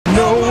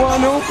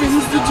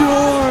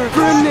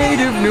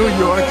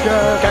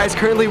guys,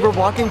 currently we're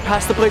walking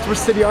past the place where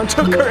Sinjin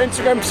took her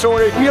Instagram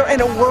story. We are in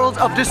a world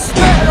of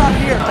despair out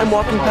here. I'm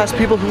walking past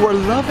people who are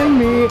loving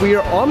me. We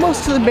are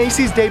almost to the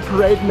Macy's Day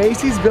Parade,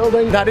 Macy's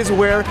building. That is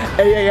where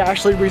AA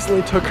Ashley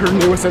recently took her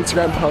newest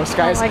Instagram post,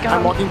 guys. Oh my God.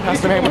 I'm walking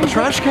past the man with a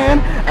trash can,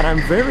 and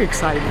I'm very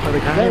excited for the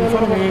guy in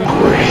front of me. I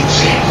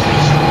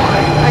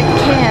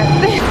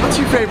can't. What's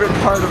your favorite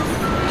part of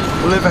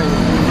living?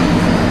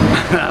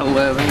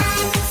 Living.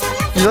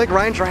 You like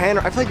Ryan Trahan?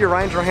 I feel like you're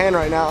Ryan Trahan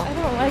right now. I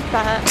don't like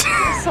that.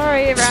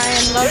 Sorry,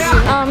 Ryan. Love you.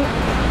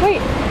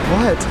 Wait.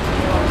 What?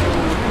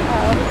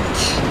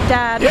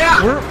 Dad.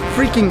 Yeah. We're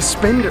freaking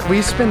spenders.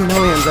 We spend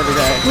millions every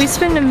day. We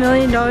spend $1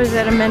 million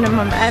at a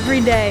minimum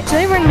every day.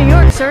 Today we're in New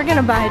York, so we're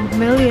gonna buy $1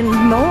 million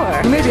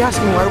more. You may be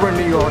asking why we're in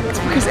New York. It's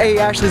because A.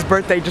 Ashley's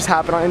birthday just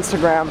happened on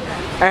Instagram,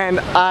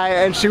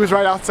 and she was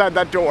right outside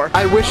that door.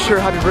 I wished her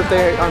happy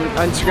birthday on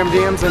Instagram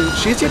DMs, and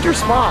she's yet to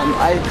respond.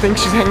 I think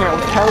she's hanging out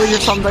with Kelly or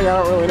something.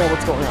 I don't really know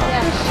what's going on.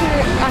 I wished her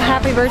a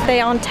happy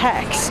birthday on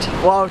text.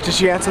 Wow, did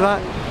she answer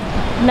that?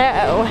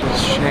 No.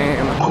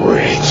 Shame.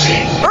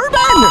 Crazy. Urban!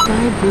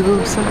 Side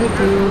boo, side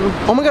boo.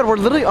 Oh my god, we're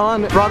literally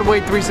on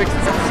Broadway 360.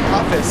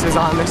 Office is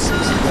on this.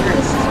 This is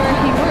where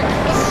he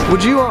works.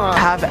 Would you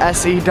have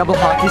SE double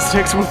hockey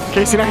sticks with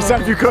Casey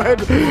Neistat if you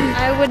could?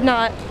 I would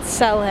not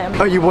sell him.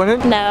 Oh, you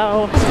wouldn't?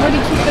 No. Would he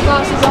keep the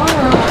glasses on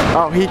or not?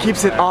 Oh, he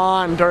keeps it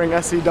on during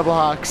SE double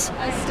hawks.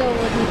 I still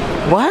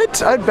wouldn't.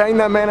 What? I'd bang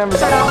that man every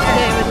Start off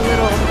today with a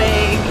little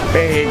bag.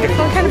 Big.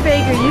 What kind of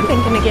bag are you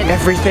thinking of getting?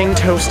 Everything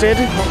toasted?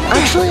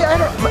 Actually, I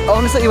don't.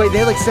 Honestly, wait, they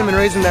have like cinnamon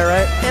raisin there,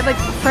 right? They have like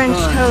French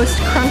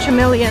toast, crunch a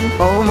million.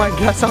 Oh my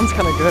god, that sounds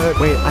kind of good.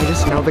 Wait, I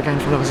just know the guy in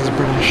front of us is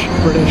British.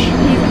 British.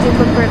 He did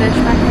look British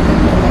back then.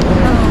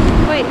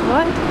 Oh, wait,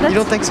 what? You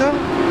don't think so?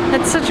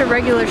 That's such a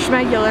regular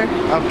schmegular.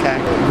 Okay.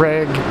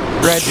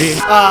 Reggie.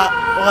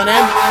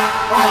 Lennon?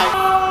 Oh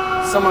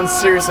my. Someone's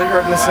seriously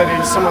hurt in the city.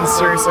 Someone's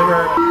seriously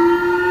hurt.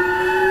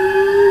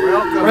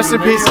 Welcome. Rest in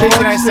peace,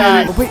 Casey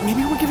Neistat. Oh, wait,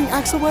 maybe we're giving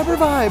Axel Weber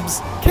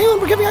vibes. Kaylin,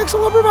 we're giving Axel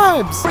Weber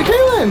vibes. Wait,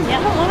 Kaylin. Yeah,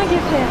 I don't want to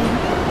give him.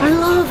 I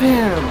love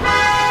him.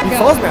 He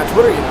follows me on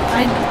Twitter, you know.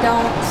 I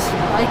don't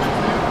like him.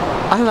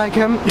 I like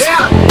him.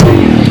 Yeah!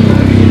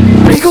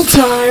 Bagel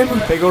time!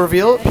 Bagel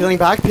reveal, peeling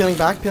back, peeling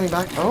back, peeling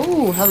back.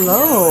 Oh,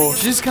 hello.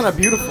 She's kind of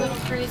beautiful.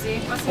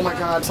 Crazy. Oh my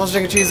god, sausage,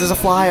 egg, and cheese, there's a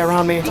fly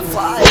around me. It's a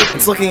fly.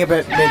 It's looking a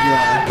bit maybe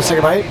wrong. Let's take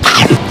a bite.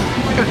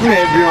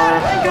 Maybe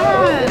wrong. Oh my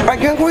god. Alright,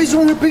 Cowboys is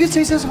one of the biggest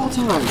taste tests of all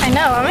time. I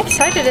know, I'm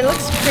excited. It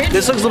looks pretty.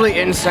 This looks literally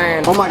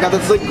insane. Oh my god,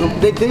 that's like,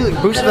 they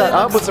like boosted that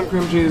up with some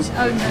cream cheese.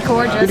 Oh,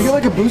 gorgeous. Did you get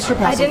like a booster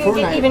pass I in didn't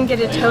Fortnite? even get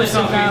it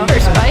toasted though.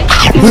 First bite.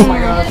 Oh my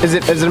god. Is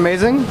it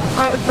amazing?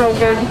 Oh, it's so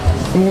good.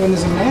 And then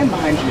there's a man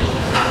behind you.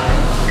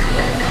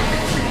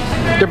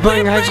 They're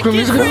playing High School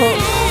Musical.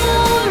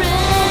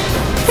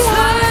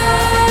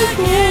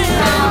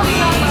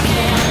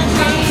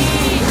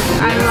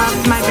 I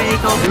love my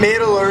bagel.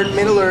 Made alert,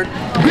 made alert.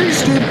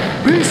 Beasted,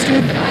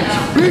 beasted,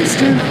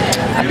 beasted.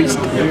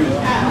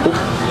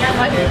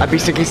 I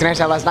beasted Casey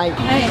Neistat last night.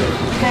 Hey.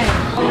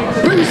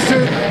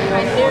 Beasted. I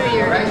knew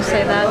you were going to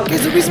say that.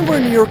 Guys, the reason we're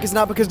in New York is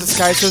not because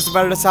Disguise Toast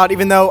invited us out,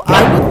 even though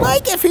I would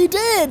like if he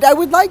did. I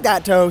would like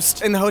that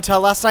toast. In the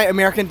hotel last night,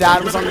 American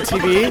Dad was on the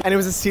TV, and it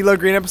was a CeeLo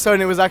Green episode,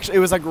 and it was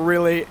like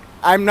really,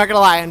 I'm not gonna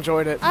lie, I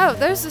enjoyed it. Oh,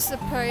 there's just a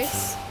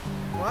price.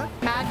 What?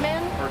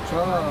 Madman?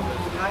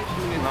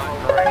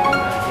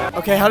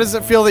 Okay, how does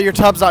it feel that your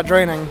tub's not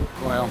draining?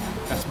 Well,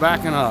 it's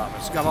backing up.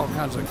 It's got all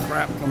kinds of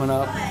crap coming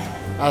up.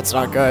 That's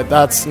not good.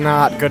 That's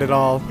not good at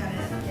all.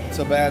 It's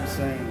a bad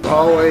thing.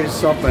 Always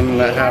something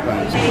that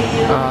happens.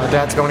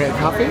 Dad's going to get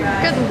coffee?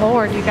 Good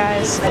lord, you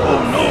guys.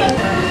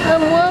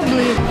 I'm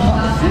wobbly.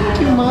 Thank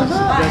you, Mother.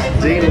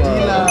 That's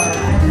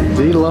D-Love.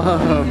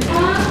 D-Love.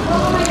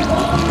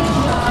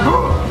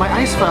 My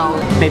ice fell.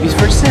 Baby's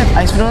first sip.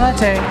 Ice vanilla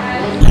latte.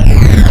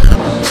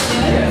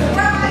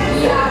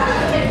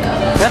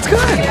 That's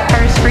good.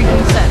 First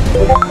freaking sip.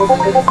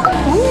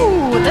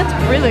 Ooh, that's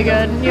really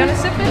good. You want to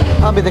sip it?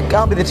 I'll be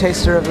the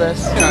taster of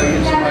this.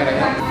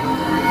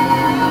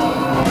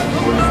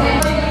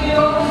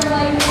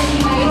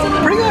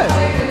 Pretty good.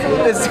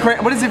 It's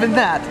what is even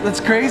that? That's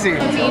crazy. Bean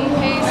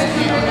paste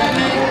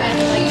and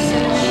like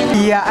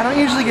cinnamon. Yeah, I don't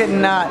usually get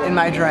nut in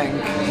my drink.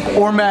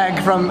 Or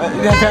Meg from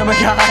Family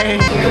Guy.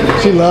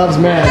 She loves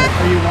Meg.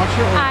 Are you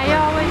watching? I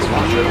always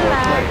feel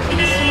like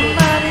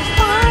somebody's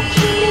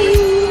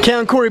watching.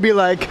 Can't Corey be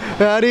like,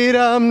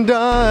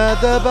 da-dee-dum-da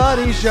at the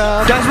body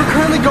shop? Guys, we're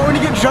currently going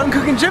to get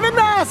Jungkook and Jimin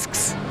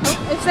masks.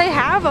 If they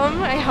have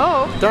them, I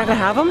hope. They're not gonna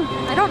have them?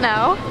 I don't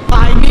know.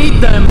 I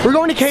need them. We're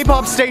going to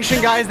K-pop Station,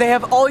 guys. They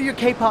have all your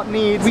K-pop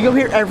needs. We go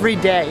here every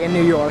day in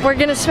New York. We're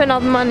gonna spend all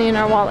the money in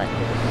our wallet.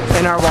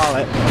 In our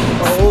wallet.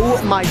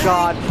 Oh my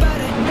god.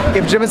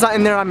 If Jimin's not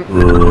in there, I'm...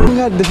 Oh my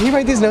god, did he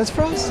write these notes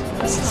for us?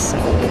 This is so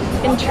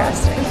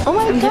interesting. Oh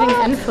my I'm god.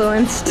 getting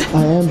influenced.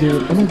 I am,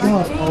 dude. Oh my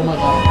god. Oh my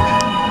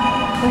god.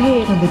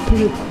 Wait.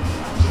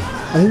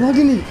 Are they logged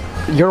into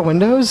your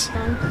windows?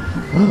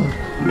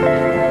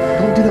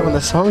 Don't do that when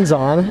the song's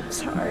on.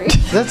 Sorry.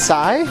 Is that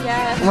Psy?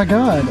 Yeah. Oh my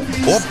god.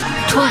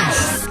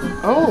 Twice.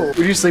 Oh,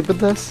 would you sleep with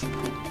this?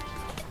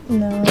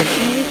 No, maybe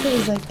if it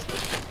was like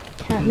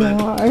Cat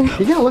Noir.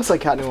 He kind of looks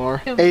like Cat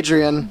Noir.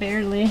 Adrian.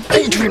 Barely.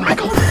 Adrian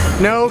Michael.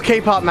 No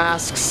K-pop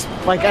masks.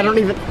 Like, I don't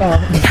even.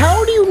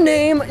 How do you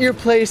name your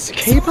place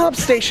K-pop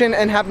Station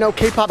and have no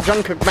K-pop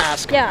Jungkook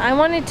mask? Yeah, I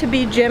wanted to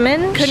be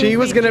Jimin. She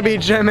was gonna be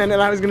Jimin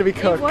and I was gonna be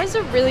Cook. It was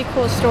a really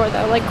cool store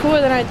though, like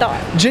cooler than I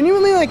thought.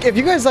 Genuinely, like, if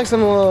you guys like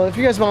some little, if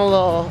you guys want a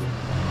little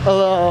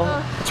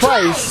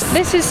Twice.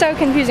 This is so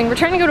confusing. We're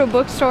trying to go to a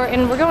bookstore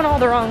and we're going all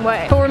the wrong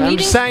way. But we're meeting. I'm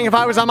just saying, if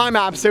I was on my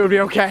maps, it would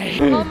be okay.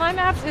 Well, my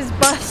maps is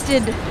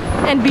busted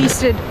and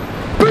beasted.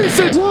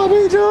 Beasted!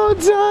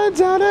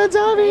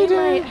 They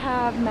might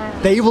have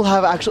maps. They will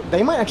have actually.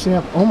 They might actually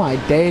have. Oh my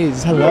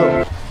days!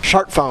 Hello.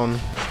 Shark phone.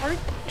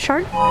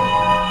 Shark?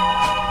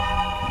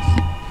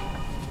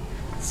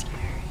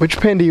 Which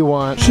pin do you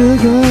want?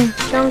 Sugar.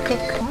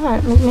 Jungkook.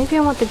 What? Maybe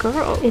I want the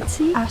girl.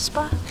 Itzy?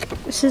 Aspa?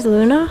 This is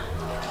Luna?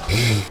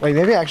 Wait,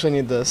 maybe I actually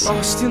need this.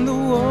 Lost in the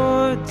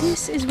woods.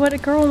 This is what a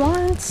girl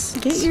wants.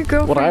 Get your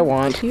girlfriend. What I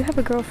want. You have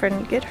a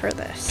girlfriend, get her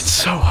this. It's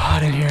so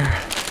hot in here.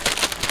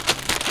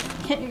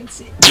 Can't even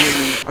see.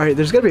 Alright,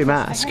 there's gotta be a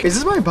mask. Is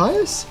this my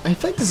bias? I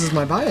think this is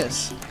my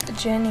bias.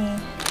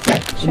 Jenny.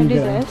 Should I do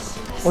this?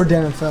 Or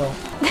Dan and Phil.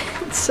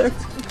 It's so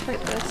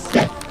like this.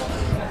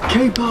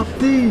 K-pop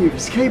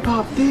thieves!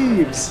 K-pop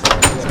thieves!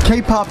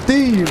 K-pop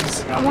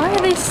thieves! Why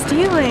are they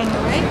stealing?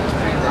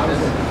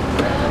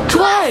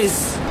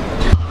 Twice!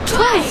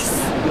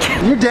 Twice!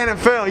 You're Dan and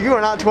Phil, you are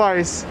not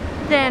twice.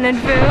 Dan and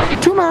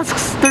Phil. 2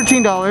 masks,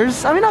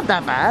 $13. I mean, not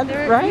that bad,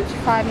 They're right? each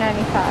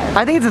 $5.95.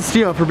 I think it's a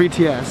steal for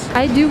BTS.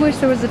 I do wish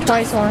there was a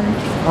Twice one.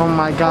 Oh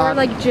my god. Or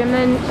like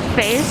Jimin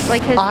face,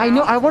 like his I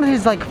know, I wanted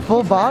his like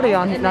full body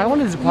on him. I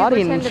wanted his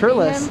body and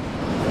shirtless.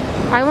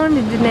 I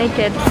wanted to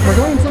naked. We're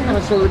going to some kind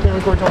of store we can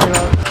record talking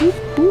about. Okay,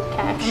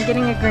 I'm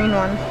getting a green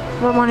one.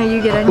 What one are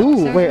you getting?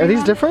 Ooh, wait, are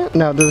these different?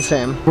 No, they're the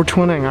same. We're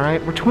twinning,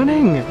 alright? We're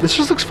twinning. This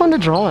just looks fun to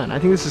draw in. I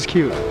think this is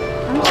cute.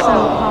 I'm so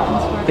hot and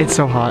sweaty. It's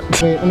so hot.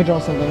 Wait, let me draw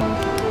something.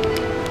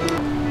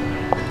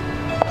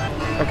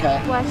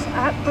 Okay. West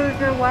at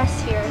Burger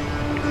West here.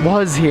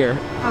 Was here.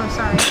 Oh,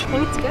 sorry. I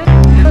think it's good.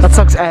 That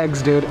sucks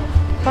eggs, dude.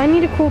 I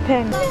need a cool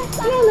pen.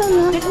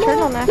 Good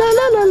turtleneck.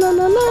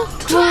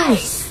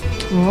 Twice!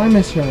 Oh, I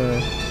miss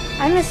her.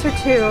 I miss her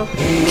too.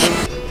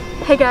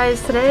 Hey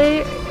guys,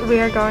 today we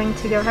are going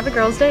to go have a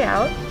girls' day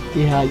out.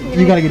 Yeah,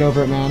 you gotta get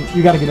over it, man.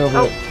 You gotta get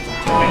over it.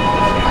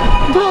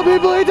 Puppy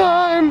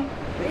playtime!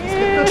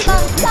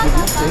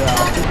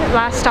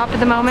 Last stop at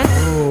the moment.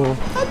 Ooh.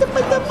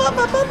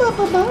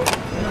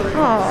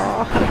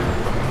 Aww.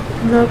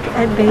 Look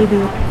at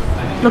baby.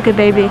 Look at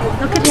baby.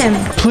 Look at him.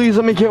 Please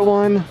let me get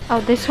one.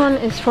 Oh, this one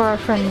is for our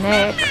friend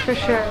Nick, for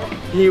sure.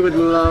 He would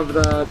love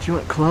that. Do you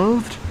want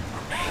clothed?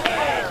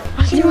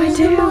 What do I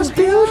do? Most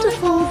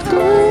beautiful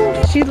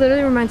girl. She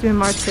literally reminds me of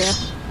Marcia.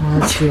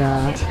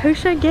 Marcia. Who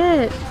should I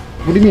get?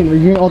 What do you mean? Are you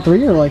getting all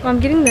three or like? Well, I'm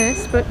getting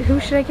this, but who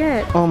should I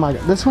get? Oh my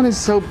god, this one is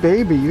so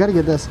baby. You gotta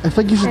get this. I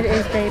feel like you should. It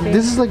is baby.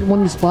 This is like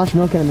one you splash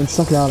milk in and then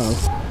suck it out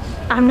of.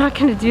 I'm not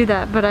gonna do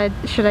that, but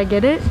should I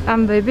get it?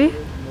 I'm baby.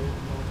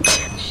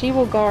 She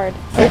will guard.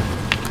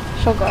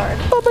 She'll guard.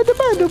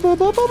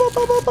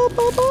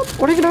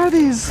 What even are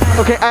these?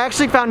 Okay, I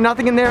actually found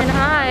nothing in there. And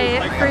I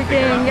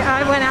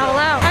went all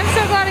out. I'm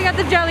so glad I got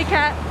the jelly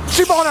cat.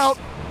 She balled out.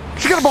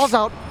 She got her balls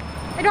out.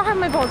 I don't have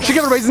my balls. She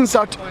got her raisins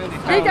sucked.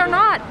 They are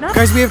not. No.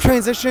 Guys, we have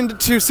transitioned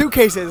to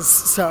suitcases.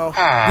 So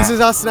this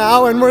is us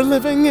now, and we're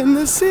living in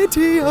the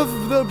city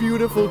of the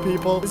beautiful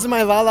people. This is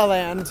my La La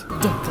Land.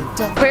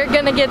 We're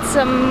gonna get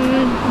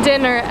some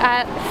dinner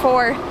at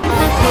 4.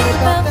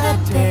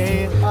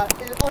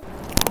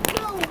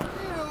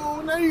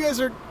 Now you guys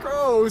are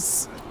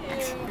gross.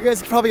 You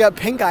guys probably got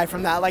pink eye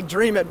from that, like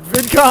Dream at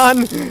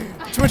VidCon,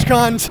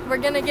 TwitchCon. We're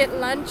gonna get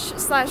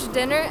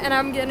lunch/dinner, and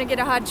I'm gonna get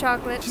a hot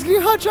chocolate. She's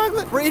getting hot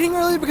chocolate. We're eating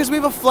early because we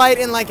have a flight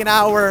in like an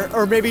hour,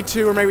 or maybe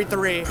 2, or maybe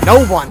 3.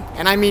 No one,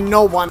 and I mean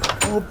no one,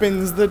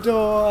 opens the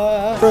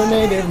door for a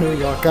native New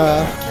Yorker.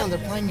 Yeah, they're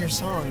playing your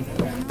song.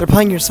 They're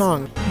playing your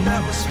song.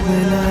 That was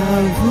when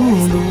I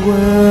ruled the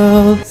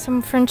world.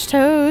 Some French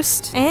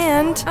toast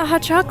and a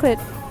hot chocolate.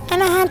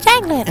 And a hot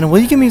chocolate. And will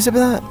you give me a sip of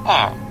that?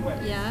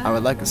 Yeah. I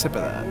would like a sip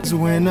of that. It's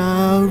when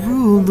I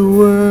ruled the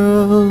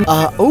world.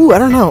 Oh, I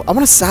don't know. I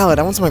want a salad.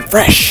 I want something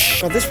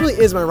fresh. Oh, this really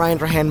is my Ryan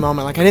Trahan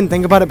moment. Like, I didn't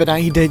think about it, but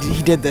he did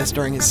this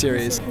during his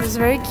series. There's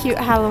very cute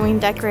Halloween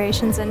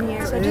decorations in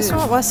here. So I just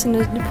want Weston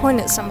to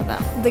point at some of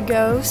them. The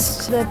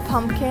ghost, the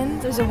pumpkin,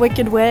 there's a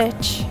wicked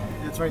witch.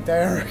 It's right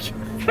there.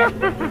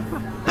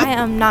 I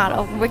am not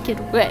a wicked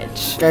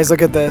witch. Guys,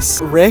 look at this.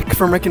 Rick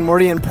from Rick and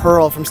Morty and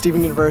Pearl from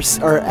Steven Universe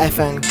are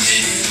effing.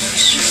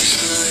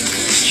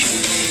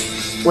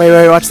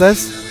 Wait, watch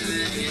this.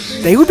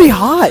 They would be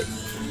hot.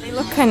 They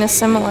look kind of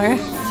similar.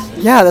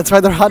 Yeah, that's why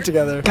they're hot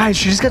together. Guys,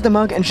 she just got the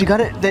mug and she got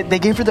it. They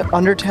gave her the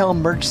Undertale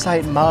merch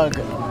site mug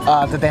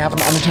that they have on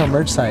the Undertale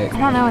merch site. I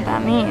don't know what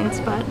that means,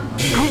 but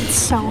it's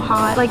so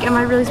hot. Like, am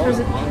I really supposed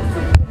to?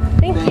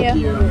 Thank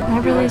you. Am I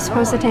really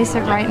supposed to taste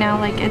it right now?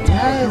 Like it's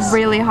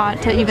really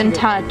hot to even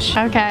touch.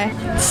 Okay.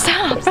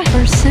 Stop.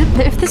 First sip.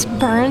 If this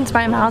burns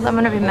my mouth, I'm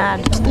gonna be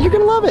mad. You're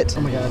gonna love it.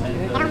 Oh my god.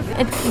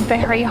 It's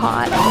very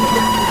hot.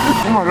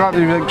 Oh my god,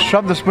 you like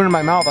shoved the spoon in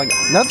my mouth. Like,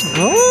 that's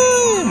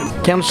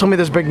good. Cam told me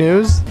there's big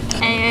news.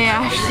 And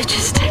Ashley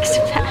just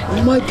texted back.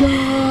 Oh my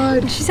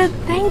god. She said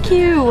thank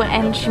you,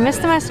 and she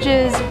missed the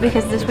messages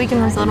because this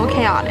weekend was a little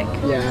chaotic.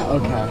 Yeah,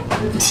 okay.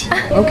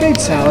 Okay,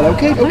 salad,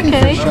 okay,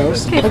 French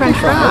toast. Okay, French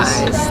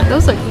fries.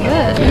 Those look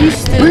good.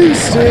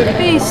 Beasted.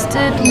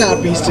 Beasted. Not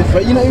beasted,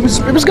 but you know, it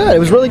was good. It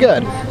was really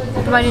good.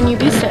 Why didn't you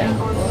beast it?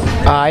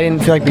 I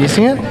didn't feel like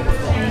beasting it.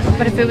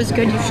 But if it was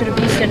good, you should have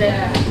beasted it.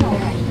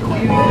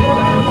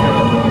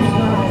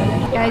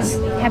 Guys,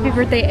 happy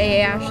birthday,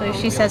 AA Ashley.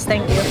 She says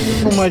thank you.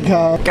 Oh my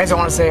god. Guys, I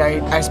want to say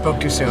I spoke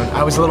too soon.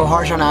 I was a little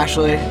harsh on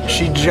Ashley.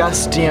 She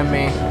just DM'd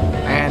me.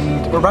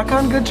 And we're back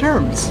on good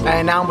terms.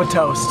 And now I'm with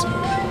Toast.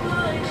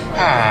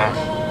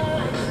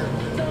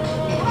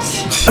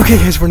 Okay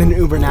guys, we're in an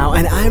Uber now,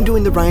 and I'm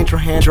doing the Ryan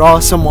Trahan draw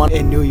someone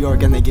in New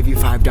York and they give you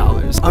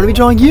 $5. I'm gonna be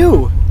drawing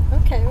you.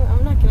 Okay, well,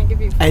 I'm not gonna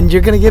give you 5. And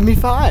you're gonna give me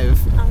 5.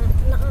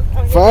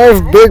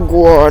 5 big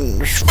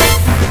ones.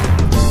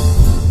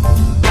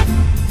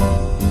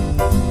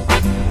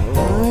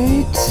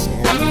 Alright.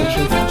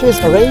 And cheers,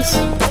 erase.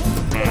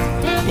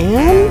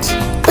 And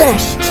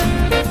finished.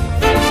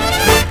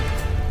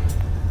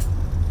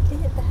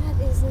 That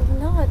is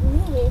not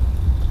me.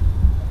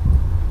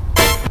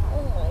 Oh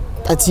my god.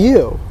 That's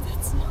you.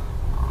 That's not.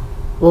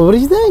 Well, what do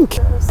you think?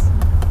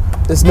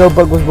 This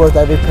notebook was worth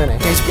every penny.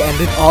 Guys, we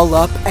ended all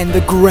up, and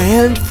the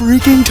grand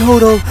freaking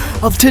total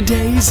of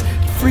today's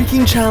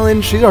freaking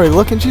challenge. She's already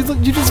looking. She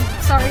just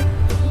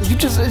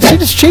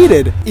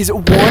cheated. Is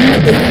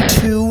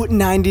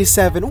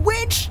 182.97.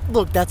 Which,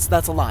 look,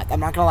 that's a lot. I'm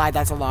not gonna lie,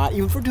 that's a lot.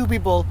 Even for 2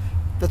 people,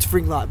 that's a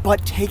freaking lot.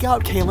 But take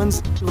out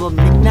Kaylin's little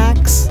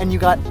knickknacks, and you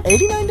got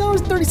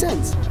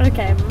 $89.30.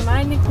 Okay,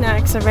 my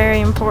knickknacks are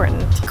very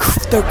important.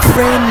 They're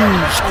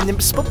cringe. And then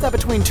split that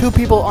between 2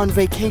 people on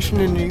vacation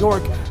in New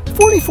York.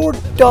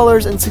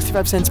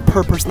 $44.65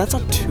 per person. That's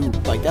not 2.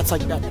 Like, that's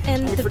like that.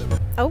 And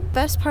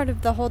best part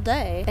of the whole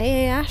day,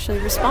 AA Ashley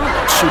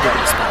responded. She did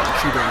respond.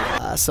 She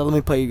did. So let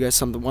me play you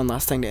guys one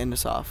last thing to end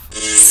us off.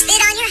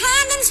 Spit on your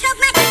hand and stroke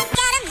my dick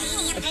at a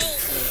medium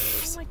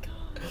pace. Oh my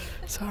god.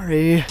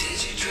 Sorry.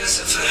 Did you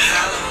dress up for